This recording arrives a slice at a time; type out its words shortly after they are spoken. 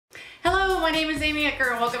my name is Amy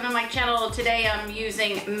Ecker and welcome to my channel. Today I'm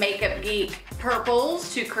using Makeup Geek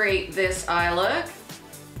purples to create this eye look.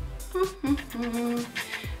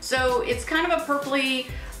 So it's kind of a purpley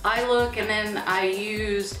eye look, and then I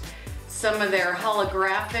used some of their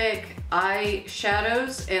holographic eye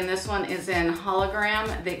shadows, and this one is in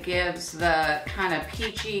hologram that gives the kind of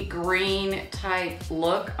peachy green type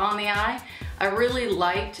look on the eye. I really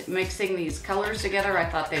liked mixing these colors together. I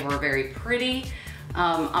thought they were very pretty.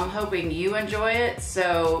 I'm hoping you enjoy it,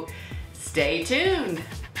 so stay tuned.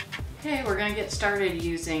 Okay, we're gonna get started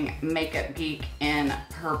using Makeup Geek in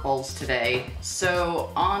purples today. So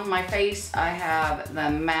on my face, I have the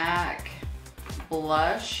MAC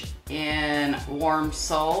blush in Warm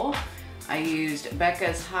Soul. I used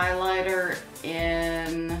Becca's highlighter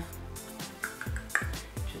in,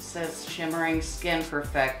 just says Shimmering Skin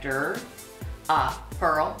Perfector.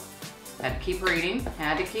 Pearl. Had to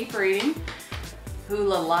keep reading,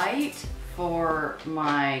 Hula Light for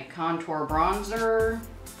my contour bronzer.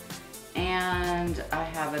 And I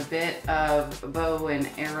have a bit of bow and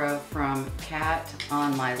arrow from Kat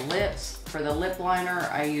on my lips. For the lip liner,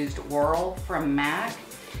 I used Whirl from MAC.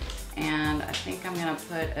 And I think I'm gonna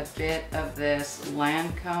put a bit of this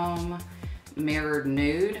Lancome Mirrored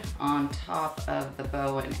Nude on top of the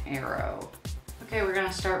bow and arrow. Okay, we're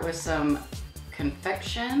gonna start with some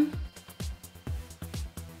confection.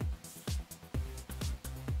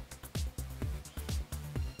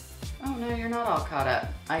 Oh no, you're not all caught up.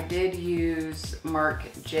 I did use Marc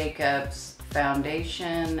Jacobs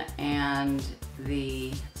foundation and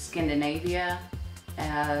the Scandinavia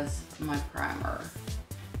as my primer.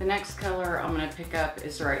 The next color I'm gonna pick up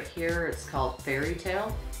is right here. It's called Fairy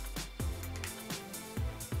Tale.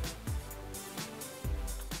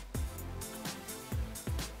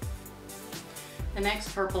 The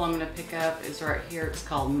next purple I'm gonna pick up is right here. It's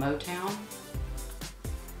called Motown.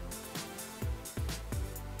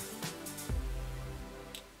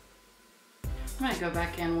 I'm gonna go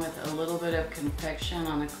back in with a little bit of confection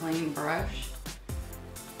on a clean brush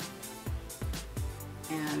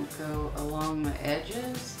and go along the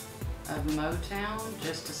edges of Motown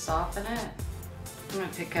just to soften it. I'm gonna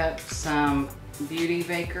pick up some Beauty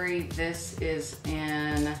Bakery. This is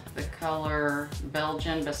in the color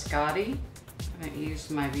Belgian Biscotti. I haven't used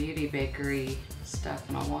my Beauty Bakery stuff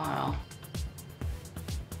in a while.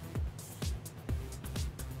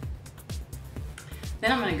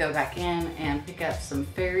 Then I'm gonna go back in and pick up some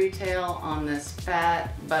Fairy Tale on this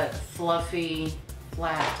fat but fluffy,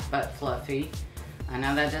 flat but fluffy. I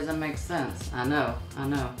know that doesn't make sense. I know.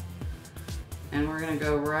 And we're gonna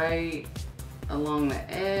go right along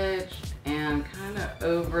the edge and kind of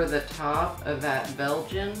over the top of that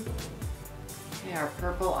Belgian. Okay, our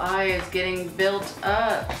purple eye is getting built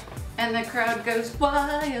up and the crowd goes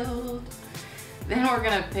wild. Then we're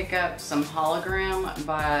gonna pick up some Hologram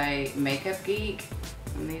by Makeup Geek.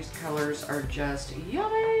 And these colors are just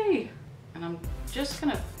yummy. And I'm just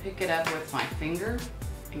gonna pick it up with my finger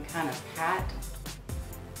and kind of pat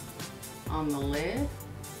on the lid.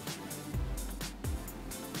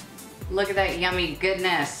 Look at that yummy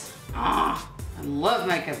goodness. I love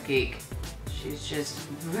Makeup Geek. She's just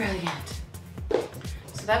brilliant.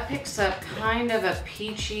 So that picks up kind of a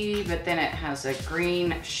peachy, but then it has a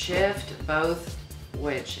green shift, both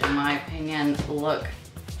which in my opinion look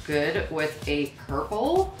good with a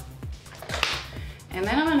purple. And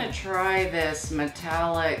then I'm gonna try this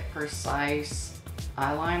metallic precise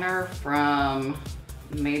eyeliner from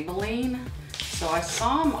Maybelline. So I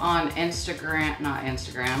saw them on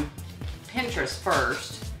Pinterest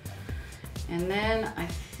first. And then I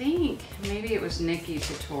think maybe it was Nikki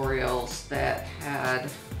Tutorials that had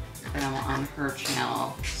them on her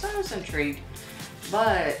channel. So I was intrigued,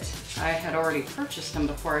 but I had already purchased them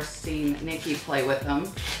before I seen Nikki play with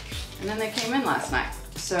them. And then they came in last night.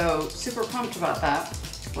 So super pumped about that,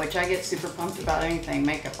 which I get super pumped about anything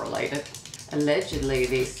makeup related. Allegedly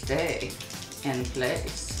they stay in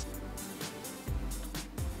place.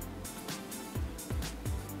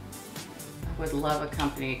 I would love a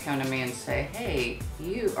company to come to me and say, hey,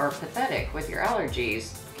 you are pathetic with your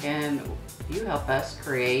allergies. Can you help us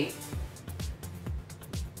create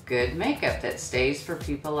good makeup that stays for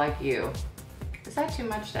people like you? Is that too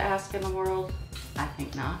much to ask in the world? I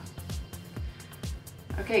think not.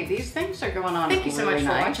 Okay, these things are going on. Thank you so much for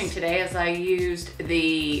watching today as I used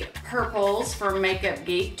the purples for Makeup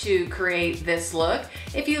Geek to create this look.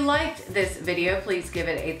 If you liked this video, please give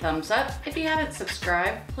it a thumbs up. If you haven't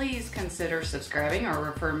subscribed, please consider subscribing or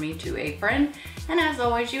refer me to a friend. And as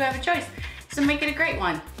always, you have a choice. So make it a great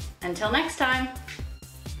one. Until next time.